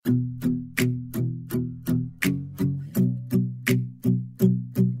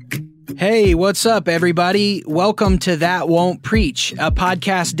Hey, what's up, everybody? Welcome to That Won't Preach, a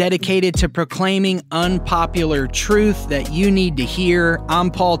podcast dedicated to proclaiming unpopular truth that you need to hear.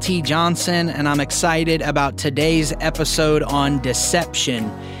 I'm Paul T. Johnson, and I'm excited about today's episode on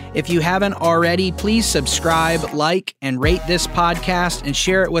deception. If you haven't already, please subscribe, like, and rate this podcast and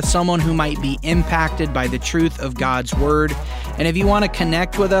share it with someone who might be impacted by the truth of God's Word. And if you want to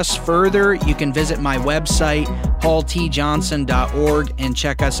connect with us further, you can visit my website, paultjohnson.org, and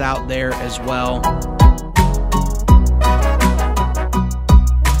check us out there as well.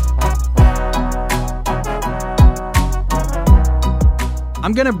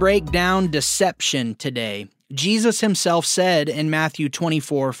 I'm going to break down deception today. Jesus himself said in Matthew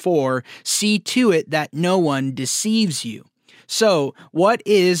 24:4, "See to it that no one deceives you." So, what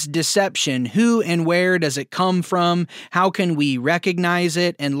is deception? Who and where does it come from? How can we recognize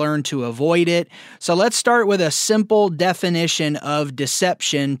it and learn to avoid it? So let's start with a simple definition of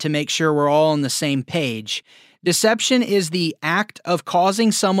deception to make sure we're all on the same page. Deception is the act of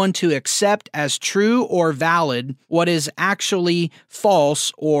causing someone to accept as true or valid what is actually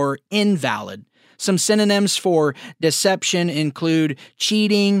false or invalid. Some synonyms for deception include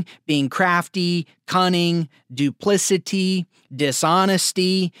cheating, being crafty, cunning, duplicity,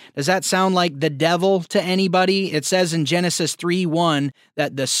 dishonesty. Does that sound like the devil to anybody? It says in Genesis 3:1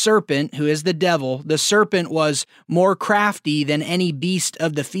 that the serpent, who is the devil, the serpent was more crafty than any beast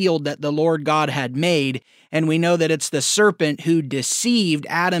of the field that the Lord God had made. And we know that it's the serpent who deceived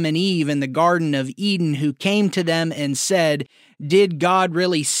Adam and Eve in the Garden of Eden, who came to them and said, "Did God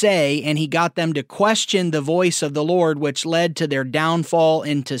really say?" And he got them to question the voice of the Lord, which led to their downfall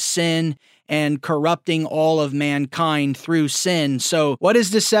into sin and corrupting all of mankind through sin. So what is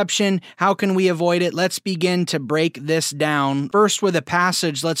deception? How can we avoid it? Let's begin to break this down. First, with a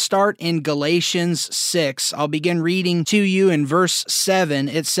passage, let's start in Galatians 6. I'll begin reading to you in verse 7.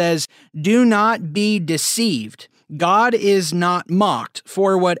 It says, "Do not be deceived. God is not mocked,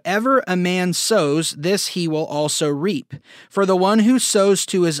 for whatever a man sows, this he will also reap. For the one who sows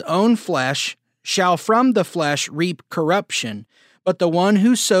to his own flesh shall from the flesh reap corruption, but the one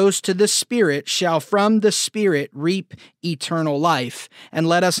who sows to the Spirit shall from the Spirit reap eternal life. And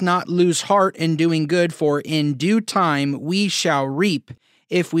let us not lose heart in doing good, for in due time we shall reap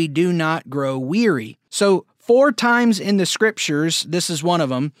if we do not grow weary." So 4 times in the scriptures, this is one of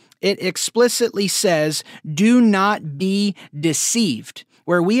them, it explicitly says, "Do not be deceived,"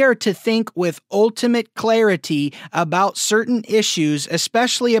 where we are to think with ultimate clarity about certain issues,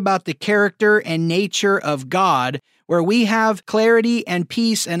 especially about the character and nature of God, where we have clarity and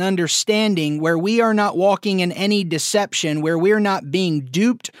peace and understanding, where we are not walking in any deception, where we're not being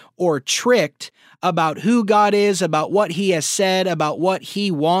duped or tricked about who God is, about what He has said, about what He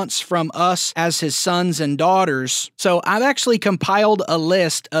wants from us as His sons and daughters. So I've actually compiled a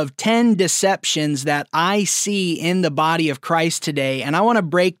list of 10 deceptions that I see in the body of Christ today, and I want to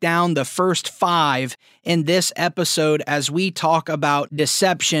break down the first 5 in this episode as we talk about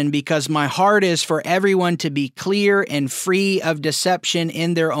deception, because my heart is for everyone to be clear and free of deception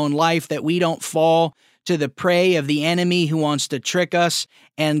in their own life, that we don't fall to the prey of the enemy who wants to trick us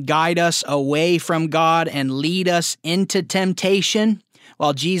and guide us away from God and lead us into temptation.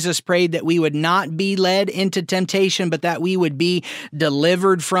 While Jesus prayed that we would not be led into temptation, but that we would be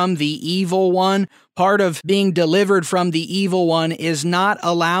delivered from the evil one. Part of being delivered from the evil one is not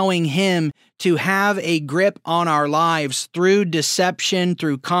allowing him to have a grip on our lives through deception,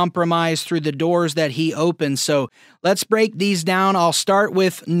 through compromise, through the doors that he opens. So let's break these down. I'll start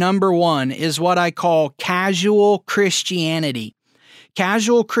with number 1, is what I call casual Christianity.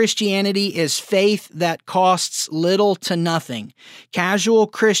 Casual Christianity is faith that costs little to nothing. Casual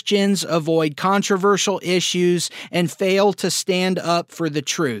Christians avoid controversial issues and fail to stand up for the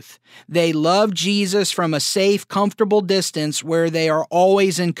truth. They love Jesus from a safe, comfortable distance where they are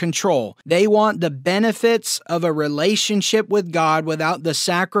always in control. They want the benefits of a relationship with God without the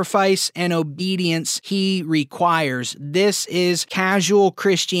sacrifice and obedience He requires. This is casual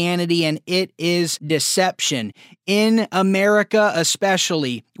Christianity, and it is deception. In America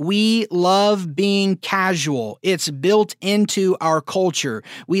especially, we love being casual. It's built into our culture.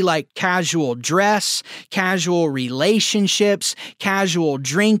 We like casual dress, casual relationships, casual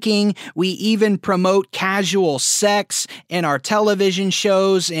drinking. We even promote casual sex in our television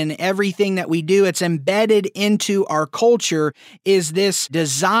shows and everything that we do. It's embedded into our culture, is this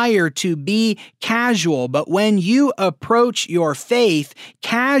desire to be casual. But when you approach your faith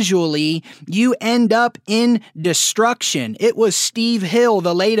casually, you end up in destruction. destruction. It was Steve Hill,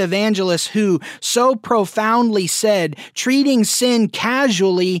 the late evangelist, who so profoundly said, treating sin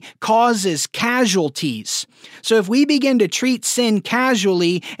casually causes casualties. So if we begin to treat sin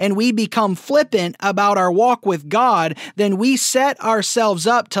casually and we become flippant about our walk with God, then we set ourselves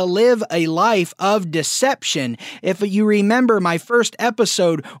up to live a life of deception. If you remember my first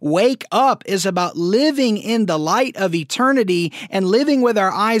episode, Wake Up is about living in the light of eternity and living with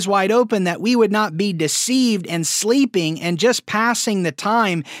our eyes wide open, that we would not be deceived and sleeping and just passing the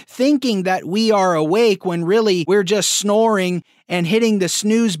time thinking that we are awake when really we're just snoring and hitting the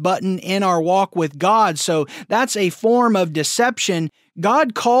snooze button in our walk with God. So that's a form of deception.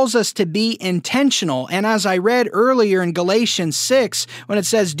 God calls us to be intentional. And as I read earlier in Galatians 6, when it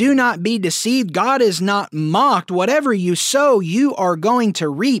says, do not be deceived, God is not mocked. Whatever you sow, you are going to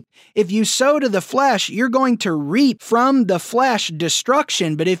reap. If you sow to the flesh, you're going to reap from the flesh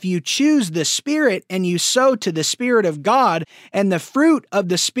destruction. But if you choose the Spirit and you sow to the Spirit of God, and the fruit of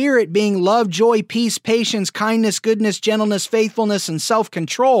the Spirit being love, joy, peace, patience, kindness, goodness, gentleness, faithfulness, and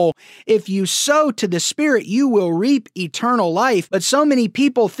self-control, if you sow to the Spirit, you will reap eternal life. But so many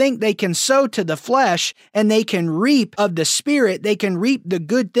people think they can sow to the flesh and they can reap of the Spirit. They can reap the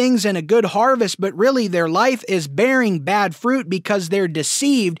good things and a good harvest, but really their life is bearing bad fruit because they're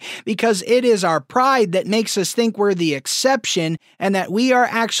deceived, because it is our pride that makes us think we're the exception and that we are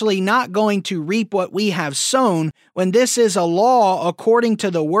actually not going to reap what we have sown, when this is a law according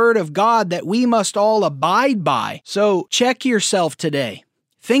to the Word of God that we must all abide by. So check yourself today.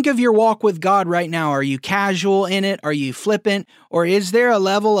 Think of your walk with God right now. Are you casual in it? Are you flippant? Or is there a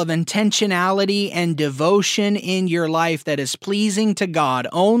level of intentionality and devotion in your life that is pleasing to God?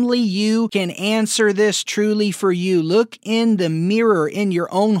 Only you can answer this truly for you. Look in the mirror in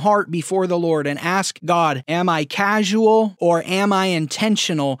your own heart before the Lord and ask God, am I casual or am I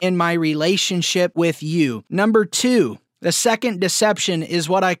intentional in my relationship with you? Number 2, the second deception is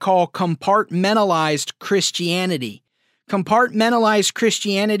what I call compartmentalized Christianity. Compartmentalized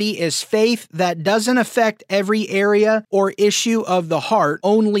Christianity is faith that doesn't affect every area or issue of the heart,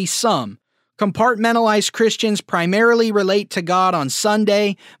 only some. Compartmentalized Christians primarily relate to God on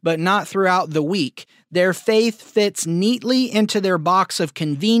Sunday, but not throughout the week. Their faith fits neatly into their box of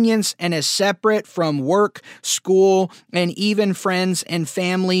convenience and is separate from work, school, and even friends and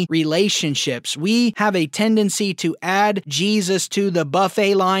family relationships. We have a tendency to add Jesus to the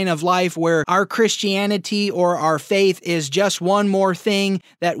buffet line of life, where our Christianity or our faith is just one more thing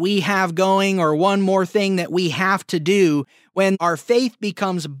that we have going or one more thing that we have to do. When our faith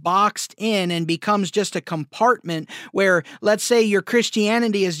becomes boxed in and becomes just a compartment where, let's say your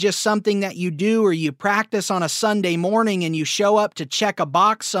Christianity is just something that you do or you practice on a Sunday morning and you show up to check a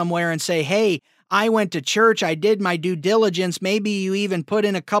box somewhere and say, hey, I went to church, I did my due diligence, maybe you even put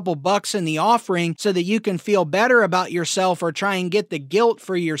in a couple bucks in the offering so that you can feel better about yourself or try and get the guilt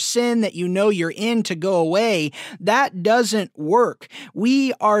for your sin that you know you're in to go away. That doesn't work.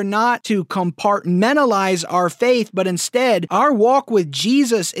 We are not to compartmentalize our faith, but instead, our walk with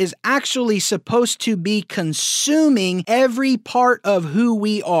Jesus is actually supposed to be consuming every part of who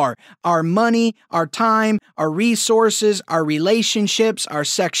we are. Our money, our time, our resources, our relationships, our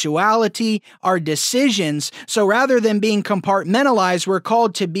sexuality, our decisions. So rather than being compartmentalized, we're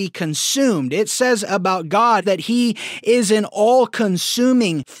called to be consumed. It says about God that He is an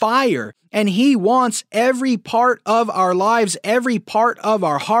all-consuming fire, and He wants every part of our lives, every part of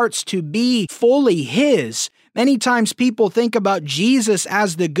our hearts to be fully His. Many times people think about Jesus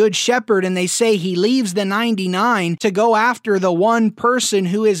as the good shepherd and they say He leaves the 99 to go after the one person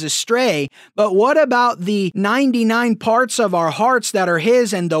who is astray. But what about the 99 parts of our hearts that are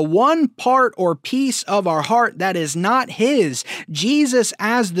His and the one part or piece of our heart that is not His? Jesus,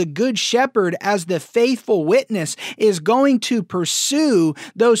 as the good shepherd, as the faithful witness, is going to pursue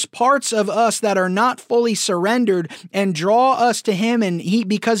those parts of us that are not fully surrendered and draw us to Him, and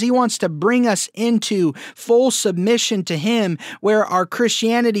because He wants to bring us into full submission to Him, where our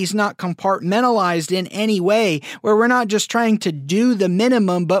Christianity is not compartmentalized in any way, where we're not just trying to do the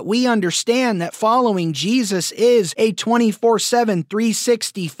minimum, but we understand that following Jesus is a 24/7,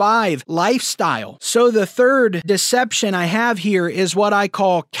 365 lifestyle. So the third deception I have here is what I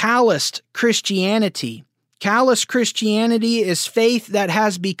call calloused Christianity. Callous Christianity is faith that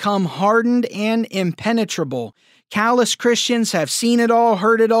has become hardened and impenetrable. Callous Christians have seen it all,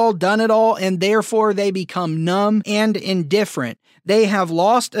 heard it all, done it all, and therefore they become numb and indifferent. They have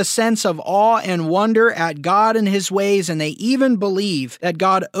lost a sense of awe and wonder at God and His ways, and they even believe that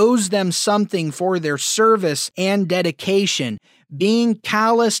God owes them something for their service and dedication. Being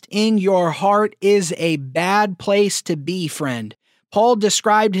calloused in your heart is a bad place to be, friend. Paul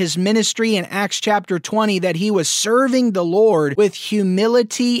described his ministry in Acts chapter 20 that he was serving the Lord with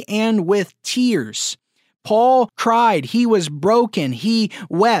humility and with tears. Paul cried, he was broken, he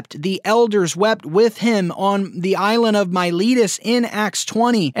wept, the elders wept with him on the island of Miletus in Acts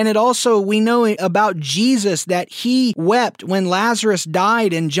 20. And we know about Jesus that he wept when Lazarus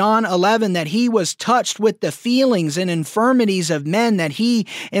died in John 11, that he was touched with the feelings and infirmities of men, that he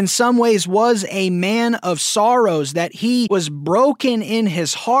in some ways was a man of sorrows, that he was broken in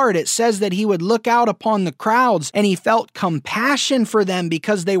his heart. It says that he would look out upon the crowds and he felt compassion for them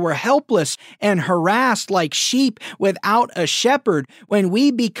because they were helpless and harassed like sheep without a shepherd. When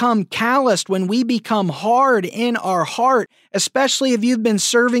we become calloused, when we become hard in our heart, especially if you've been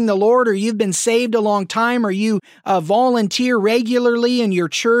serving the Lord or you've been saved a long time or you volunteer regularly in your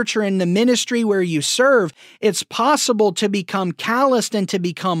church or in the ministry where you serve, it's possible to become calloused and to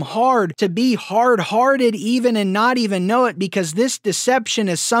become hard, to be hard-hearted even and not even know it, because this deception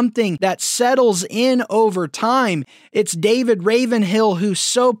is something that settles in over time. It's David Ravenhill who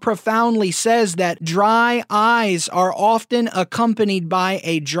so profoundly says that dry eyes are often accompanied by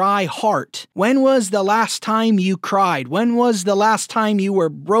a dry heart. When was the last time you cried? When was the last time you were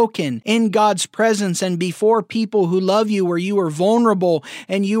broken in God's presence and before people who love you, where you were vulnerable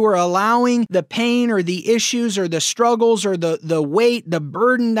and you were allowing the pain or the issues or the struggles or the weight, the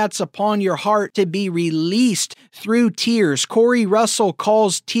burden that's upon your heart to be released through tears? Corey Russell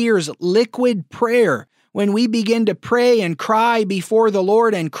calls tears liquid prayer. When we begin to pray and cry before the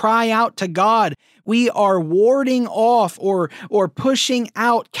Lord and cry out to God, we are warding off or pushing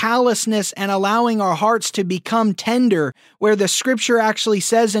out callousness and allowing our hearts to become tender, where the scripture actually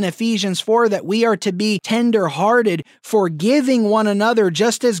says in Ephesians 4 that we are to be tender-hearted, forgiving one another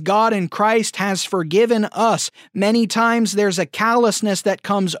just as God in Christ has forgiven us. Many times there's a callousness that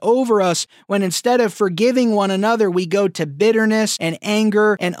comes over us when instead of forgiving one another, we go to bitterness and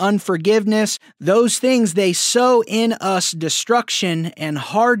anger and unforgiveness. Those things, they sow in us destruction and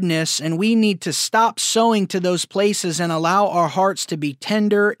hardness, and we need to stop sowing to those places and allow our hearts to be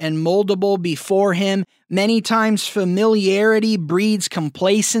tender and moldable before Him. Many times familiarity breeds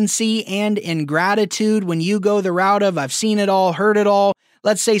complacency and ingratitude. When you go the route of, I've seen it all, heard it all.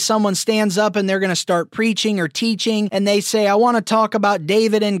 Let's say someone stands up and they're going to start preaching or teaching and they say, I want to talk about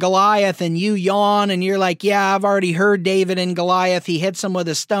David and Goliath, and you yawn and you're like, yeah, I've already heard David and Goliath. He hits him with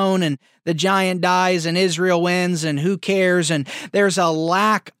a stone and the giant dies and Israel wins and who cares? And there's a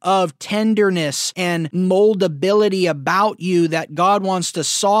lack of tenderness and moldability about you that God wants to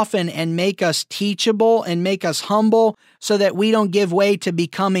soften and make us teachable and make us humble so that we don't give way to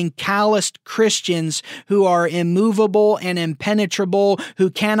becoming calloused Christians who are immovable and impenetrable,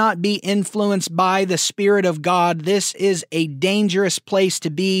 who cannot be influenced by the Spirit of God. This is a dangerous place to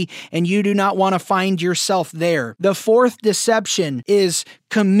be, and you do not want to find yourself there. The fourth deception is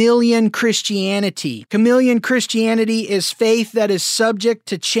chameleon Christianity. Chameleon Christianity is faith that is subject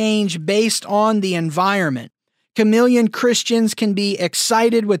to change based on the environment. Chameleon Christians can be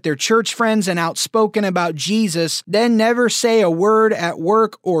excited with their church friends and outspoken about Jesus, then never say a word at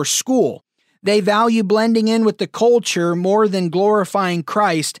work or school. They value blending in with the culture more than glorifying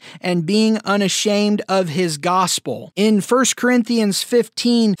Christ and being unashamed of His gospel. In 1 Corinthians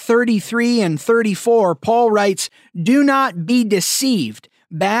 15:33 and 34, Paul writes, "Do not be deceived.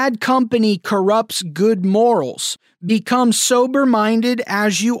 Bad company corrupts good morals. Become sober-minded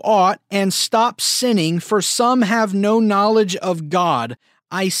as you ought, and stop sinning, for some have no knowledge of God.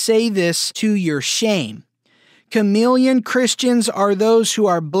 I say this to your shame." Chameleon Christians are those who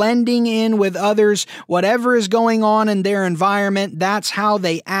are blending in with others. Whatever is going on in their environment, that's how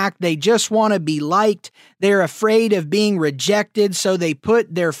they act. They just want to be liked. They're afraid of being rejected, so they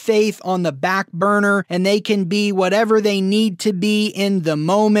put their faith on the back burner, and they can be whatever they need to be in the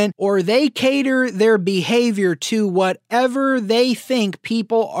moment, or they cater their behavior to whatever they think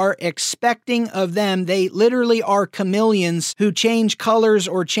people are expecting of them. They literally are chameleons who change colors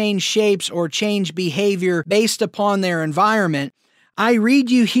or change shapes or change behavior based upon their environment. I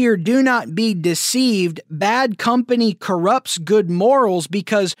read you here, do not be deceived. Bad company corrupts good morals,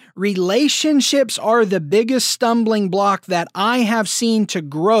 because relationships are the biggest stumbling block that I have seen to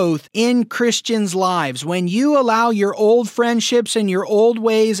growth in Christians' lives. When you allow your old friendships and your old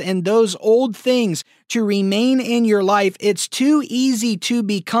ways and those old things to remain in your life. It's too easy to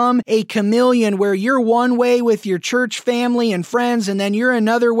become a chameleon where you're one way with your church family and friends, and then you're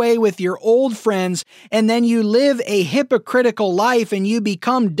another way with your old friends, and then you live a hypocritical life and you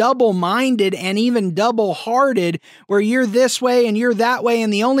become double-minded and even double-hearted where you're this way and you're that way,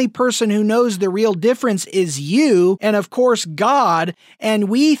 and the only person who knows the real difference is you and, of course, God, and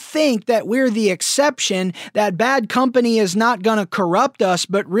we think that we're the exception, that bad company is not going to corrupt us,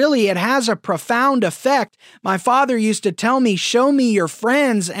 but really it has a profound effect. My father used to tell me, show me your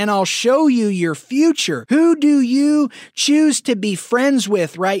friends and I'll show you your future. Who do you choose to be friends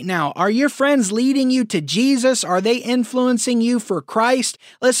with right now? Are your friends leading you to Jesus? Are they influencing you for Christ?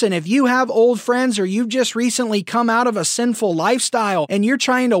 Listen, if you have old friends or you've just recently come out of a sinful lifestyle and you're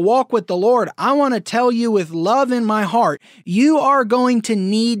trying to walk with the Lord, I want to tell you with love in my heart, you are going to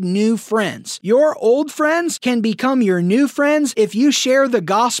need new friends. Your old friends can become your new friends if you share the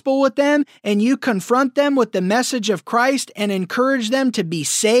gospel with them and you confront them with the message of Christ and encourage them to be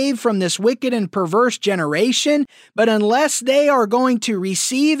saved from this wicked and perverse generation. But unless they are going to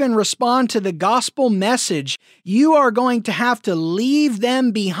receive and respond to the gospel message, you are going to have to leave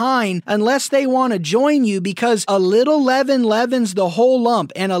them behind unless they want to join you, because a little leaven leavens the whole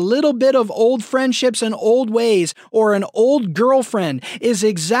lump, and a little bit of old friendships and old ways or an old girlfriend is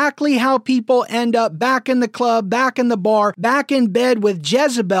exactly how people end up back in the club, back in the bar, back in bed with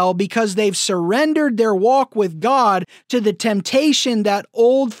Jezebel, because they've surrendered their walk with God to the temptation that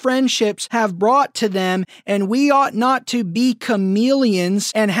old friendships have brought to them. And we ought not to be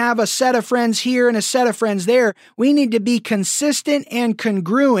chameleons and have a set of friends here and a set of friends there. We need to be consistent and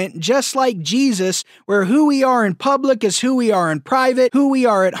congruent, just like Jesus, where who we are in public is who we are in private, who we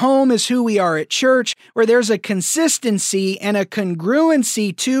are at home is who we are at church, where there's a consistency and a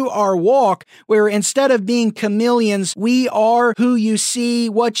congruency to our walk, where instead of being chameleons, we are who you see.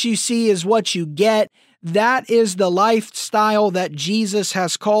 What you see is what you get. That is the lifestyle that Jesus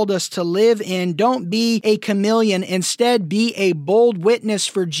has called us to live in. Don't be a chameleon. Instead, be a bold witness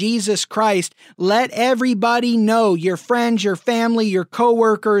for Jesus Christ. Let everybody know, your friends, your family, your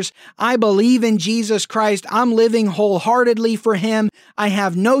coworkers, I believe in Jesus Christ. I'm living wholeheartedly for Him. I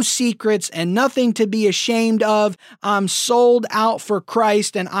have no secrets and nothing to be ashamed of. I'm sold out for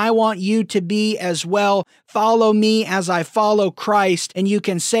Christ, and I want you to be as well. Follow me as I follow Christ. And you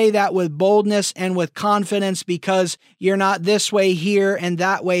can say that with boldness and with confidence, because you're not this way here and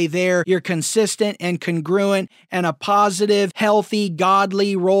that way there. You're consistent and congruent and a positive, healthy,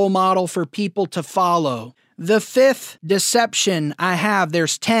 godly role model for people to follow. The fifth deception I have,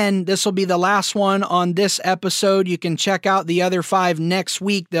 there's 10. This will be the last one on this episode. You can check out the other 5 next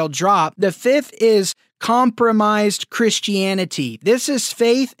week. They'll drop. The fifth is compromised Christianity. This is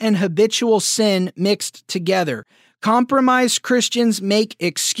faith and habitual sin mixed together. Compromised Christians make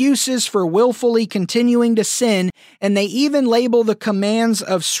excuses for willfully continuing to sin, and they even label the commands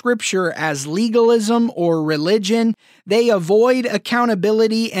of Scripture as legalism or religion. They avoid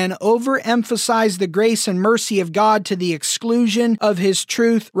accountability and overemphasize the grace and mercy of God to the exclusion of His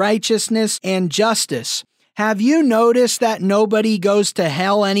truth, righteousness, and justice. Have you noticed that nobody goes to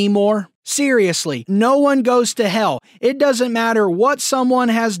hell anymore? Seriously, no one goes to hell. It doesn't matter what someone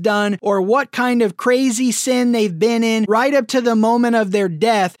has done or what kind of crazy sin they've been in right up to the moment of their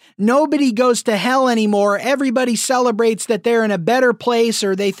death. Nobody goes to hell anymore. Everybody celebrates that they're in a better place,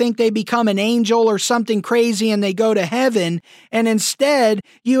 or they think they become an angel or something crazy and they go to heaven. And instead,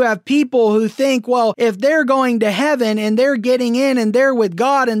 you have people who think, well, if they're going to heaven and they're getting in and they're with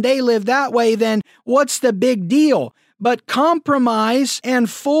God and they live that way, then what's the big deal? But compromise and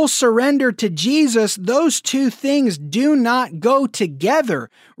full surrender to Jesus, those two things do not go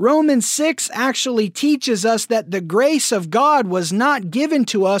together. Romans 6 actually teaches us that the grace of God was not given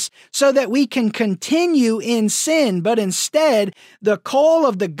to us so that we can continue in sin, but instead, the call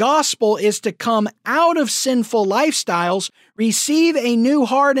of the gospel is to come out of sinful lifestyles, receive a new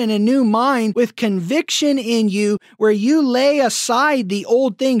heart and a new mind with conviction in you, where you lay aside the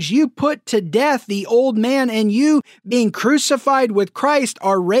old things. You put to death the old man, and you, being crucified with Christ,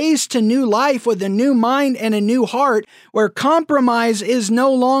 are raised to new life with a new mind and a new heart, where compromise is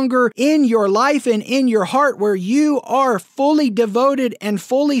no longer in your life and in your heart, where you are fully devoted and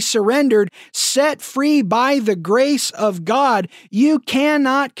fully surrendered, set free by the grace of God. You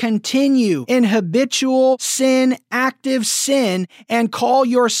cannot continue in habitual sin, active sin, sin and call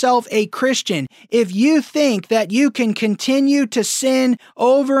yourself a Christian. If you think that you can continue to sin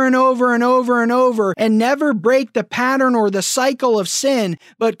over and over and over and over and never break the pattern or the cycle of sin,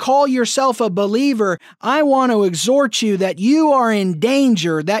 but call yourself a believer, I want to exhort you that you are in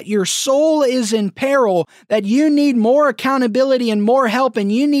danger, that your soul is in peril, that you need more accountability and more help,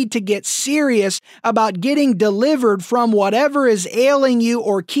 and you need to get serious about getting delivered from whatever is ailing you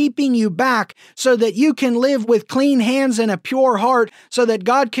or keeping you back so that you can live with clean hands and a pure heart, so that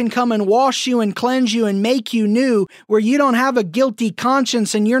God can come and wash you and cleanse you and make you new, where you don't have a guilty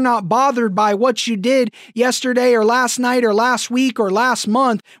conscience and you're not bothered by what you did yesterday or last night or last week or last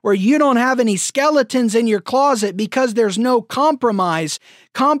month, where you don't have any skeletons in your closet because there's no compromise.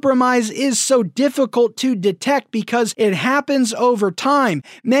 Compromise is so difficult to detect because it happens over time.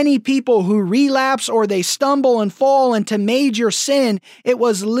 Many people who relapse or they stumble and fall into major sin, it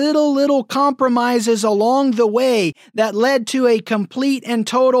was little compromises along the way that led to a complete and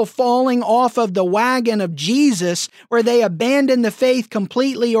total falling off of the wagon of Jesus, where they abandon the faith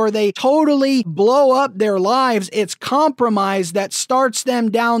completely or they totally blow up their lives. It's compromise that starts them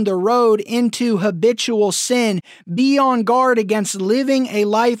down the road into habitual sin. Be on guard against living a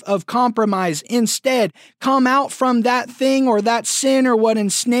life of compromise. Instead, come out from that thing or that sin or what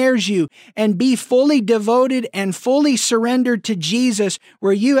ensnares you and be fully devoted and fully surrendered to Jesus,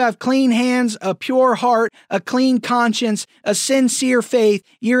 where you have clean hands, a pure heart, a clean conscience, a sincere faith.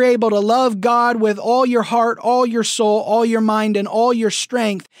 You're able to love God with all your heart, all your soul, all your mind, and all your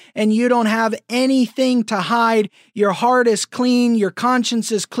strength, and you don't have anything to hide. Your heart is clean, your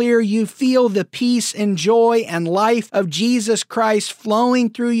conscience is clear, you feel the peace and joy and life of Jesus Christ flowing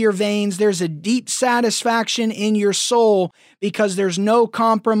through your veins. There's a deep satisfaction in your soul because there's no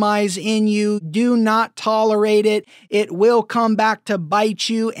compromise in you. Do not tolerate it. It will come back to bite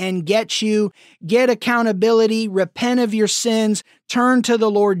you and get you. Get accountability, repent of your sins, turn to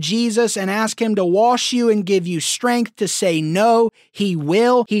the Lord Jesus and ask Him to wash you and give you strength to say no. He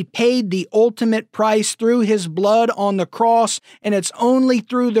will. He paid the ultimate price through His blood on the cross, and it's only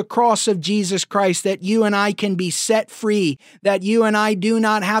through the cross of Jesus Christ that you and I can be set free, that you and I do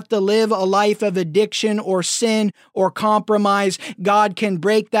not have to live a life of addiction or sin or compromise. God can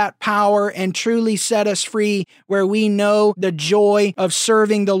break that power and truly set us free, where we know the joy of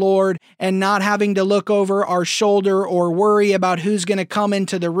serving the Lord and not having to look over our shoulder or worry about who's going to come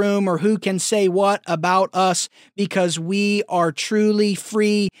into the room or who can say what about us, because we are truly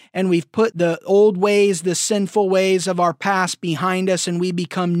free and we've put the old ways, the sinful ways of our past behind us, and we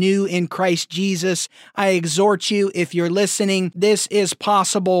become new in Christ Jesus. I exhort you, if you're listening, this is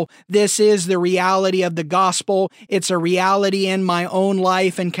possible. This is the reality of the gospel. It's a reality in my own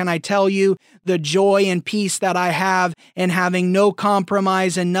life, and can I tell you, the joy and peace that I have in having no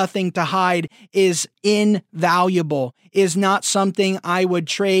compromise and nothing to hide is invaluable, is not something I would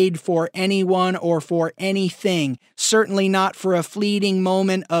trade for anyone or for anything. Certainly not for a fleeting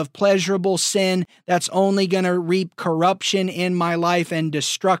moment of pleasurable sin that's only going to reap corruption in my life and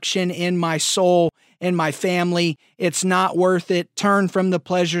destruction in my soul, in my family. It's not worth it. Turn from the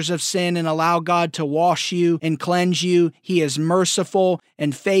pleasures of sin and allow God to wash you and cleanse you. He is merciful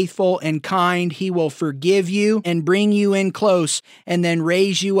and faithful and kind. He will forgive you and bring you in close and then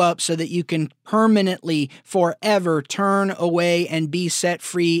raise you up so that you can permanently, forever turn away and be set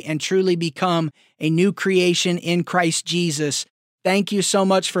free and truly become a new creation in Christ Jesus. Thank you so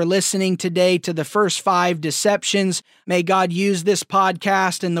much for listening today to the first 5 deceptions. May God use this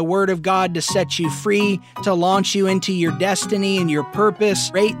podcast and the Word of God to set you free, to launch you into your destiny and your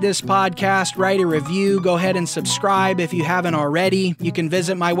purpose. Rate this podcast, write a review, go ahead and subscribe if you haven't already. You can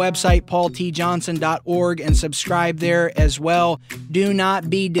visit my website, paultjohnson.org, and subscribe there as well. Do not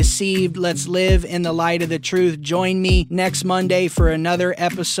be deceived. Let's live in the light of the truth. Join me next Monday for another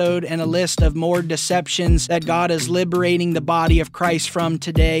episode and a list of more deceptions that God is liberating the body of Christ from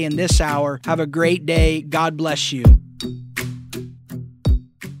today and this hour. Have a great day. God bless you.